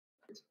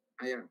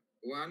Yeah,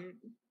 1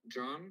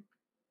 John,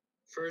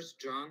 1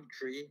 John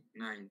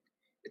 3:9.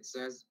 It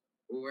says,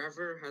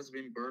 "Whoever has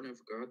been born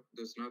of God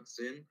does not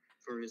sin,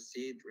 for his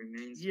seed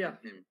remains Yeah.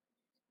 in him,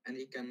 and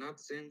he cannot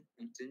sin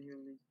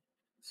continually."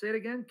 Say it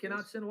again.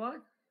 Cannot sin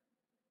what?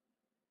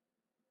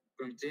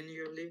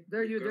 Continually.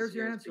 There's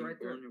your answer right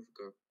there. Born of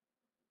God.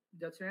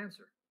 That's your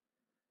answer.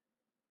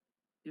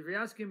 If you're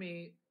asking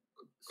me,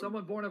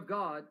 someone born of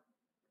God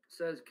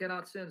says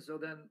cannot sin, so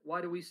then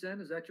why do we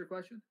sin? Is that your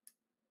question?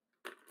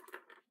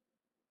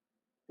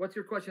 What's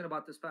your question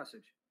about this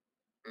passage?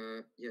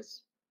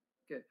 Yes.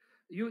 Okay.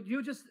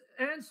 You just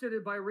answered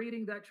it by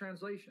reading that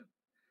translation.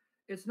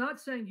 It's not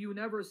saying you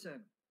never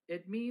sin.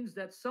 It means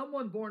that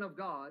someone born of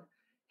God,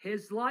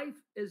 his life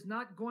is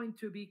not going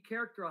to be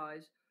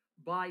characterized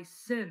by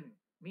sin,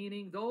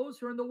 meaning those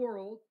who are in the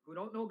world who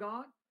don't know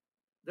God,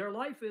 their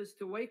life is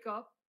to wake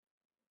up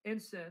in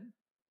sin,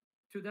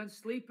 to then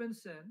sleep in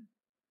sin,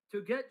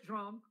 to get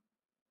drunk,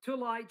 to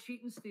lie,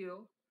 cheat, and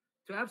steal,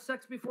 to have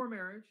sex before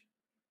marriage.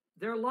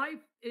 Their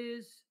life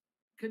is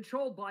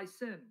controlled by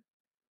sin.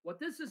 What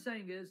this is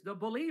saying is the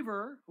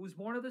believer who's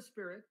born of the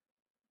Spirit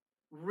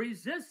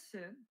resists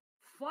sin,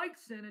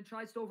 fights sin, and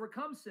tries to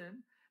overcome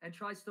sin and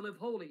tries to live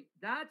holy.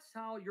 That's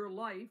how your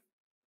life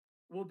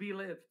will be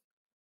lived.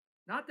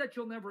 Not that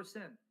you'll never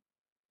sin.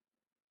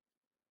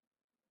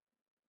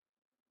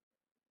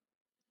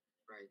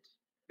 Right.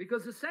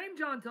 Because the same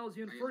John tells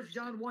you in 1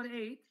 John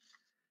 1:8,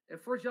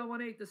 if 1 John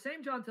 1:8, the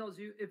same John tells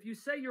you, if you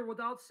say you're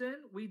without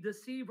sin, we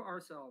deceive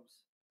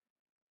ourselves.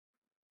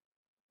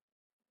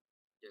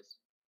 Yes.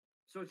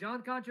 So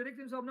John contradicts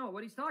himself? No,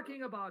 what he's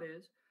talking about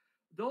is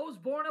those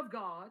born of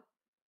God,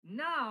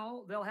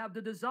 now they'll have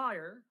the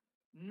desire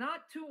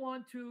not to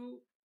want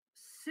to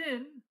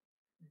sin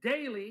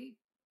daily,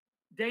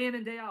 day in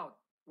and day out.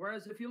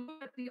 Whereas if you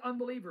look at the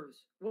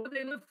unbelievers, what do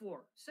they live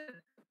for?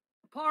 Sin,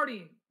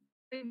 partying,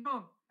 being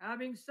drunk,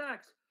 having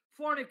sex,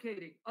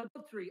 fornicating,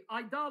 adultery,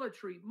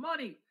 idolatry,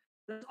 money.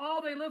 That's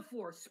all they live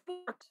for.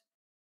 Sports.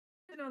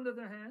 And on the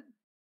other hand,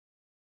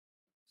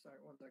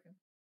 sorry, 1 second,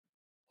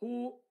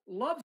 who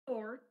loves the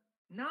Lord,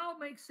 now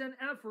makes an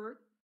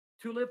effort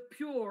to live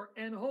pure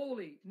and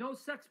holy. No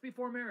sex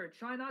before marriage.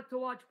 Try not to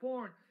watch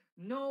porn.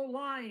 No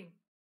lying.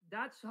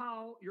 That's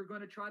how you're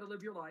going to try to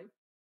live your life,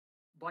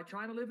 by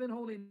trying to live in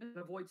holiness and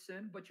avoid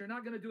sin, but you're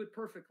not going to do it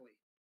perfectly.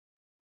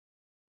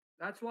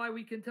 That's why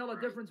we can tell a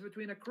difference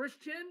between a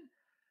Christian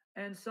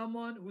and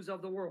someone who's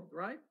of the world,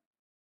 right?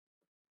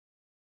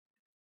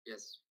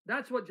 Yes.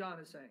 That's what John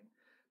is saying.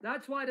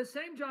 That's why the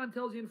same John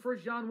tells you in 1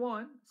 John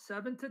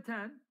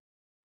 1:7-10,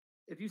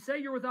 if you say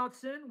you're without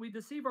sin, we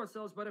deceive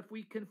ourselves, but if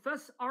we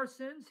confess our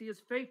sins, he is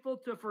faithful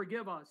to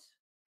forgive us.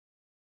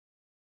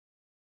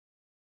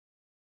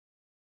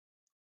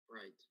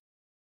 Right.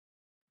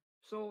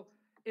 So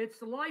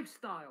it's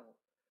lifestyle.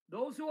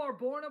 Those who are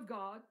born of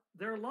God,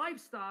 their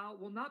lifestyle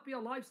will not be a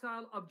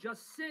lifestyle of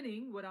just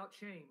sinning without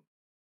shame.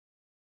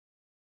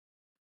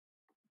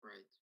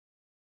 Right.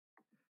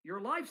 Your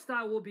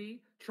lifestyle will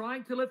be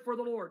trying to live for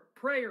the Lord.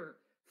 Prayer,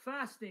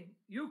 fasting,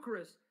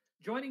 Eucharist,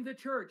 joining the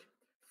church,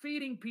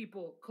 feeding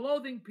people,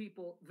 clothing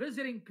people,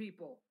 visiting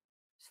people,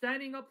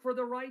 standing up for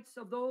the rights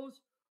of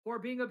those who are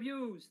being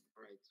abused.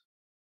 Right.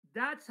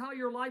 That's how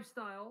your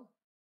lifestyle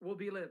will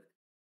be lived.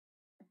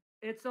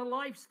 It's a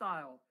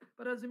lifestyle,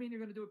 but it doesn't mean you're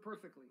going to do it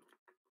perfectly.